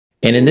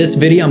And in this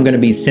video, I'm going to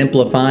be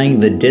simplifying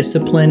the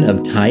discipline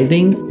of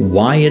tithing,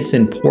 why it's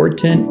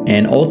important,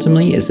 and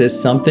ultimately, is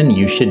this something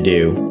you should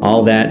do?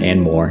 All that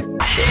and more.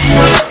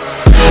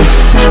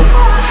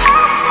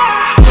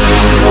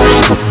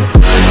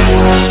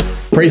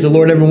 Praise the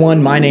Lord,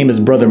 everyone. My name is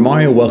Brother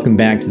Mario. Welcome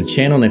back to the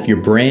channel. And if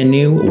you're brand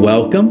new,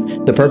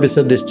 welcome. The purpose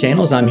of this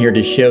channel is I'm here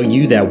to show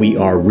you that we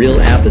are real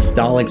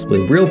apostolics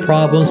with real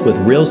problems, with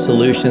real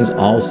solutions,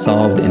 all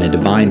solved in a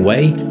divine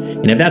way.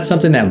 And if that's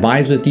something that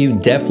vibes with you,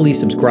 definitely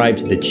subscribe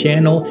to the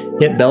channel,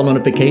 hit bell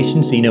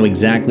notifications so you know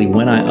exactly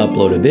when I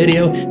upload a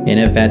video. And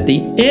if at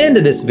the end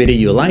of this video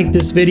you like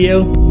this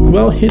video,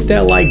 well, hit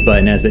that like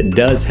button, as it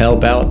does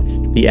help out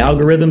the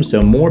algorithm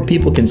so more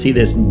people can see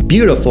this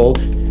beautiful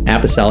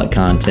apostolic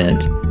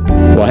content.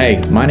 Well,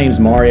 hey, my name's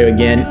Mario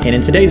again, and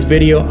in today's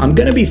video, I'm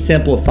going to be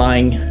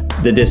simplifying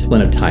the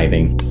discipline of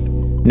tithing.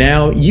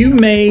 Now, you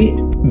may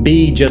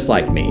be just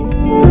like me.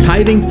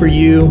 Tithing for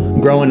you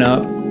growing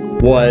up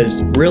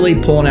was really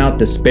pulling out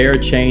the spare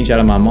change out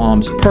of my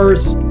mom's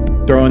purse,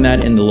 throwing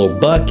that in the little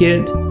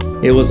bucket.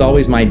 It was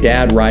always my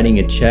dad writing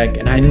a check,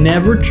 and I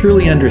never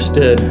truly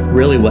understood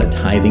really what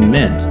tithing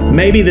meant.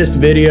 Maybe this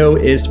video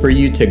is for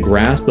you to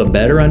grasp a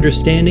better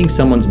understanding.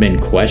 Someone's been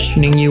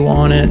questioning you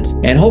on it,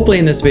 and hopefully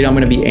in this video I'm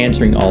going to be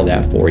answering all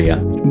that for you.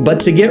 But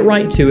to get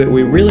right to it,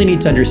 we really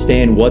need to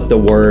understand what the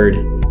word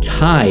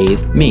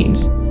tithe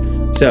means.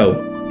 So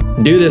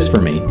do this for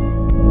me.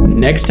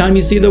 Next time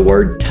you see the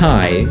word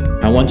tithe,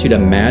 I want you to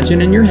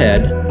imagine in your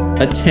head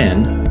a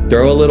 10,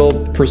 throw a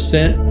little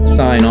percent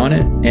sign on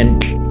it, and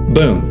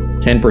boom,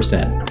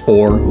 10%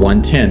 or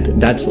 1/10.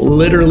 That's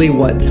literally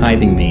what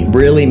tithing means.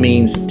 Really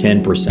means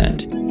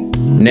 10%.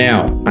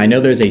 Now, I know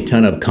there's a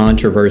ton of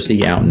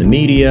controversy out in the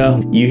media.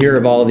 You hear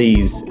of all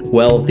these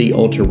wealthy,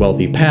 ultra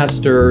wealthy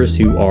pastors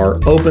who are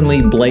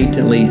openly,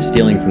 blatantly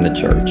stealing from the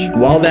church.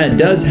 While that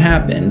does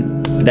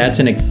happen, that's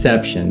an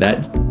exception.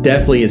 That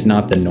definitely is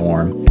not the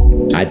norm.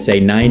 I'd say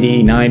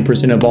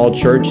 99% of all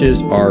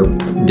churches are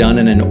done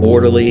in an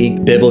orderly,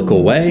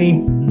 biblical way.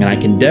 And I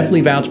can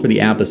definitely vouch for the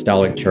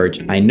Apostolic Church.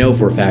 I know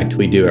for a fact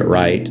we do it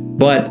right.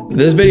 But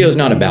this video is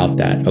not about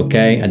that,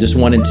 okay? I just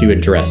wanted to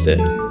address it.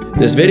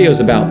 This video is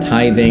about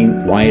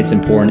tithing, why it's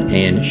important,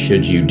 and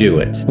should you do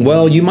it?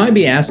 Well, you might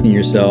be asking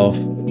yourself,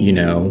 you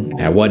know,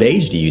 at what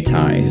age do you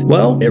tithe?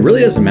 Well, it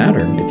really doesn't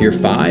matter. If you're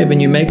 5 and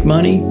you make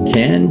money,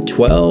 10,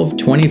 12,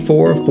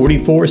 24,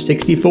 44,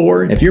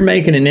 64, if you're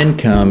making an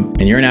income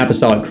and you're an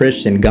apostolic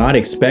Christian, God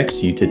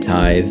expects you to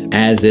tithe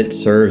as it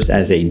serves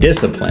as a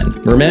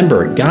discipline.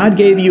 Remember, God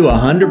gave you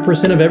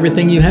 100% of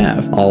everything you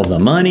have. All the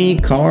money,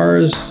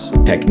 cars,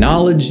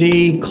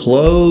 technology,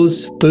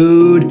 clothes,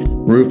 food,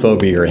 roof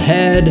over your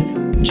head,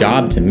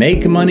 job to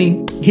make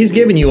money. He's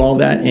giving you all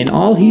that, and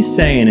all he's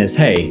saying is,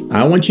 hey,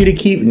 I want you to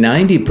keep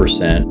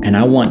 90% and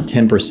I want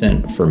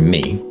 10% for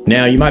me.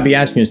 Now, you might be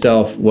asking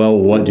yourself, well,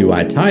 what do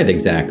I tithe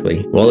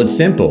exactly? Well, it's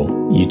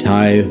simple. You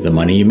tithe the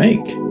money you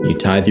make. You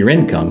tithe your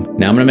income.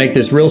 Now, I'm going to make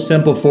this real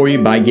simple for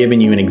you by giving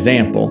you an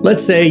example.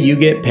 Let's say you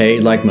get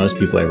paid like most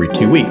people every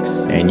 2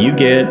 weeks, and you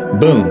get,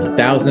 boom,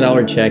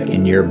 $1,000 check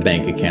in your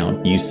bank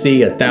account. You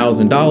see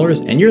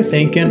 $1,000 and you're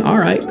thinking, all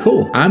right,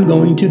 cool. I'm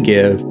going to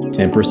give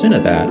 10%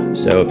 of that.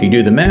 So if you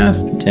do the math,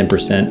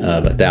 10%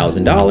 of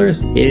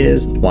 $1,000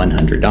 is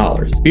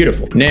 $100.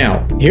 Beautiful.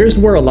 Now, here's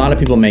where a lot of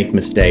people make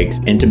mistakes.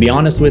 And to be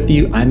honest with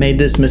you, I made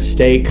this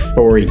mistake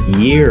for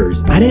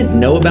years. I didn't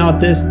know about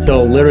this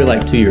till literally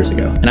like 2 years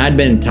ago. And I'd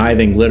been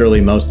tithing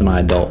literally most of my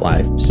adult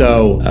life.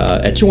 So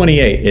at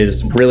 28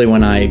 is really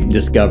when I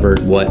discovered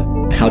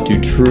how to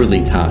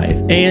truly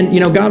tithe. And you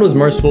know, God was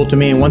merciful to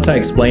me. And once I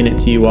explained it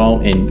to you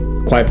all,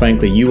 and quite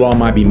frankly, you all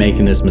might be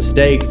making this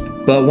mistake,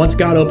 but once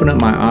God opened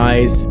up my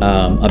eyes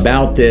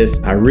about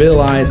this, I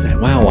realized that,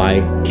 wow,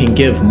 I can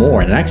give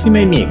more. And it actually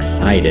made me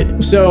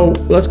excited. So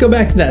let's go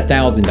back to that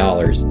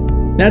 $1,000.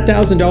 That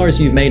 $1,000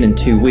 you've made in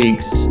 2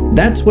 weeks,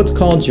 that's what's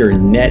called your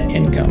net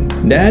income.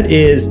 That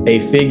is a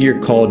figure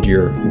called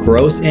your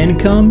gross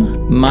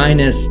income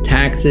minus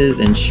taxes,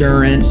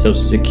 insurance,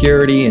 Social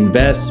Security,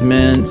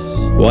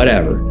 investments,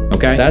 whatever.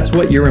 Okay, that's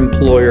what your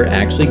employer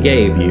actually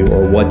gave you,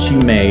 or what you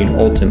made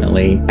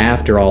ultimately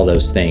after all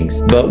those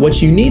things. But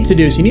what you need to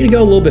do is you need to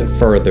go a little bit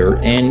further.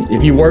 And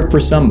if you work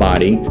for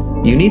somebody,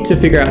 you need to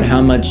figure out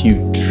how much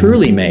you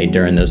truly made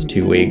during those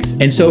 2 weeks.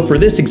 And so for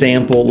this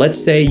example, let's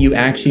say you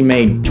actually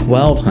made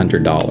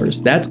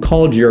 $1,200. That's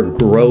called your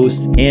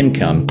gross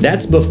income.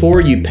 That's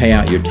before you pay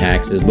out your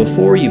taxes,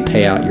 before you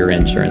pay out your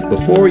insurance,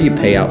 before you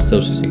pay out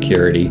Social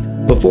Security,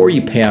 before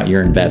you pay out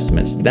your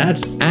investments.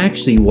 That's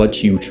actually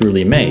what you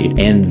truly made.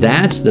 And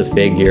that's the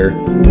figure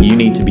you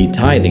need to be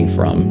tithing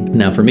from.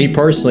 Now, for me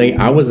personally,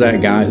 I was that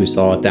guy who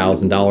saw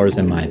 $1,000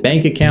 in my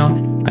bank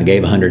account. I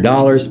gave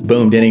 $100,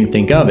 boom, didn't even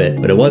think of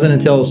it. But it wasn't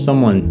until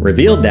someone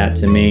revealed that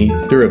to me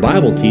through a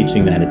Bible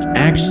teaching that it's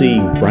actually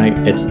right,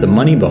 it's the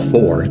money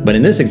before. But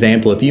in this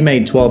example, if you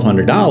made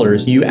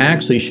 $1,200, you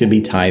actually should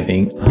be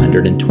tithing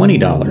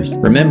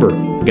 $120. Remember,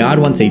 God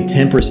wants a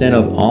 10%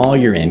 of all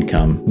your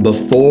income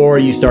before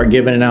you start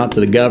giving it out to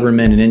the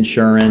government and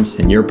insurance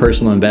and your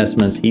personal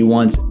investments. He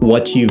wants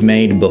what you've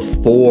made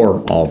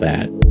before all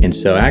that. And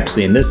so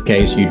actually in this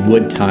case, you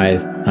would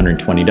tithe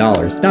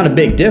 $120. It's not a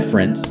big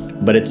difference,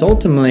 but it's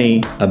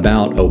ultimately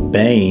about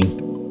obeying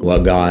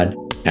what God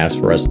asked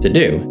for us to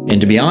do. And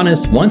to be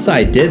honest, once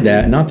I did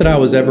that, not that I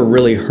was ever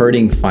really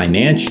hurting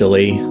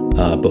financially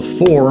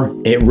before,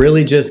 it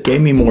really just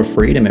gave me more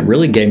freedom. It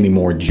really gave me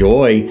more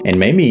joy and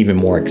made me even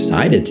more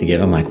excited to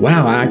give. I'm like,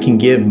 wow, I can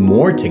give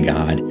more to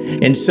God.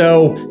 And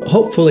so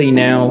hopefully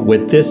now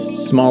with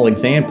this small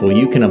example,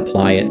 you can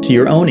apply it to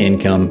your own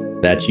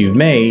income that you've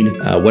made,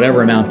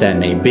 whatever amount that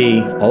may be.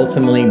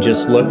 Ultimately,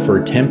 just look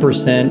for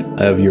 10%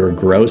 of your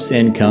gross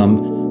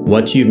income,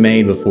 what you've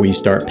made before you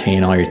start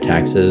paying all your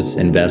taxes,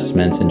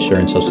 investments,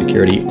 insurance, Social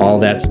Security, all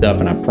that stuff.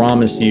 And I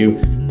promise you,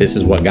 this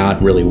is what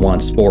God really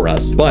wants for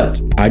us. But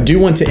I do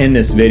want to end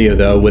this video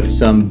though with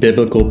some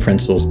biblical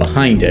principles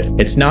behind it.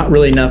 It's not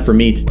really enough for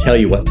me to tell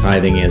you what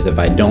tithing is if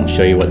I don't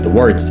show you what the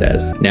word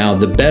says. Now,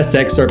 the best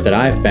excerpt that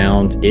I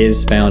found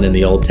is found in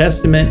the Old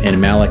Testament in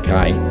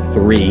Malachi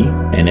 3,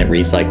 and it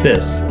reads like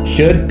this: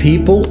 "Should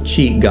people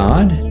cheat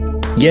God?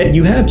 Yet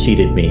you have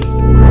cheated me.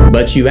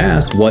 But you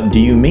ask, what do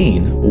you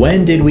mean?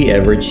 When did we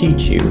ever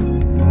cheat you?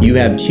 You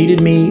have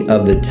cheated me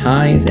of the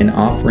tithes and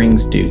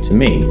offerings due to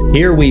me."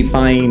 Here we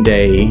find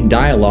a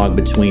dialogue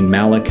between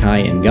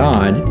Malachi and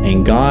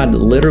God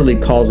literally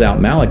calls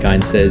out Malachi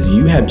and says,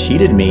 "You have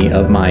cheated me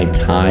of my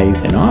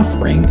tithes and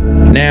offering."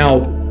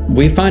 Now,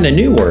 we find a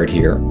new word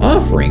here,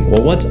 offering.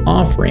 Well, what's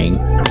offering?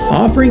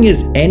 Offering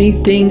is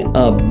anything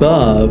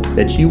above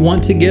that you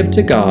want to give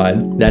to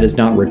God that is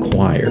not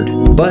required.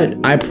 But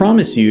I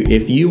promise you,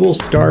 if you will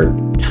start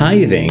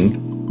tithing,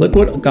 look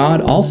what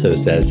God also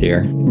says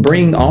here.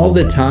 "Bring all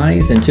the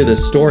tithes into the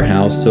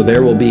storehouse, so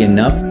there will be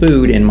enough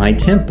food in my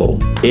temple.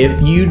 If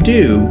you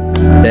do,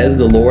 says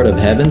the Lord of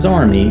heaven's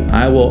army,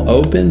 I will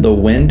open the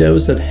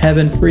windows of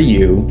heaven for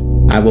you.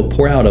 I will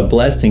pour out a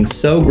blessing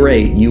so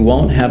great you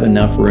won't have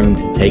enough room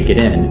to take it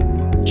in.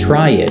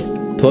 Try it.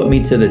 Put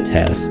me to the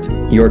test.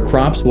 Your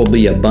crops will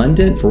be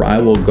abundant, for I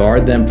will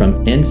guard them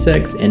from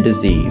insects and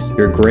disease.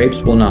 Your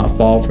grapes will not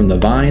fall from the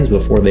vines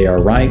before they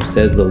are ripe,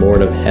 says the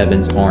Lord of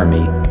heaven's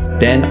army.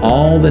 Then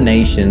all the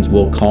nations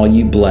will call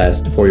you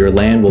blessed, for your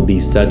land will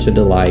be such a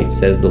delight,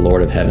 says the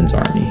Lord of heaven's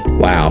army."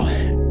 Wow.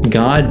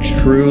 God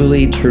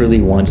truly,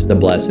 truly wants to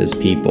bless his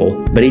people,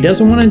 but he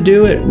doesn't want to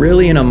do it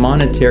really in a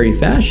monetary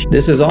fashion.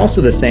 This is also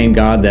the same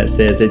God that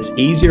says it's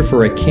easier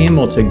for a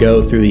camel to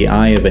go through the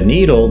eye of a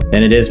needle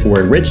than it is for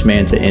a rich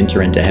man to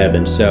enter into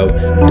heaven. So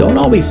don't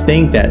always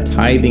think that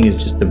tithing is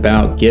just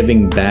about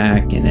giving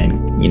back and then,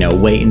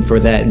 waiting for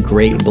that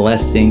great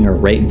blessing or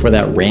waiting for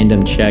that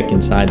random check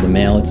inside the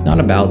mail. It's not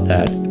about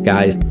that,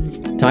 guys.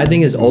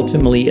 Tithing is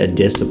ultimately a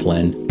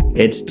discipline.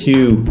 It's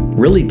to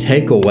really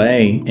take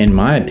away, in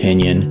my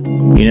opinion,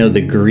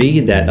 the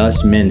greed that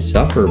us men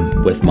suffer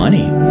with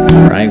money,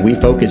 right? We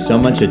focus so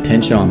much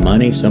attention on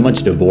money, so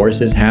much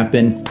divorces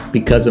happen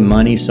because of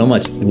money, so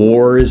much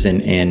wars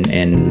and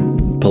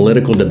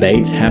political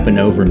debates happen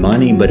over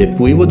money. But if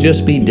we will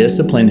just be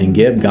disciplined and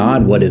give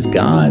God what is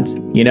God's,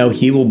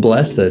 he will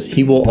bless us.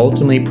 He will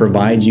ultimately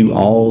provide you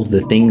all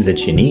the things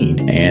that you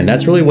need. And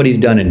that's really what he's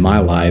done in my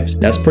life.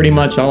 That's pretty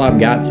much all I've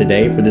got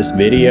today for this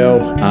video.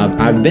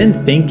 I've been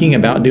thinking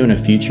about doing a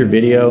future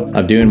video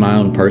of doing my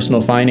own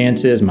personal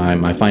finances,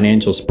 my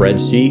financial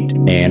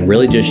spreadsheet, and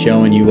really just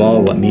showing you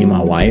all what me and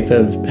my wife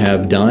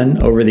have done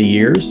over the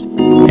years.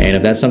 And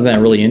if that's something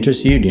that really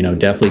interests you,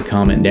 definitely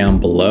comment down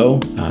below.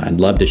 I'd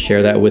love to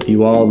share that with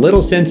you all. A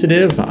little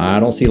sensitive. I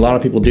don't see a lot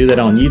of people do that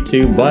on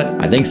YouTube, but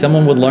I think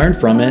someone would learn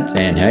from it.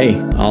 And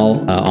hey,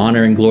 all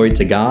honor and glory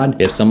to God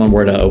if someone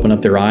were to open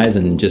up their eyes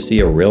and just see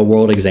a real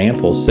world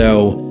example.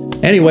 So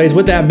anyways,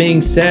 with that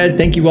being said,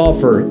 thank you all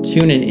for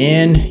tuning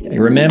in.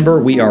 Remember,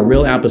 we are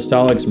real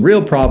apostolics,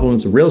 real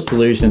problems, real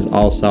solutions,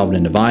 all solved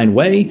in a divine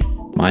way.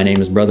 My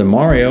name is Brother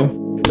Mario.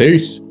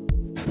 Peace.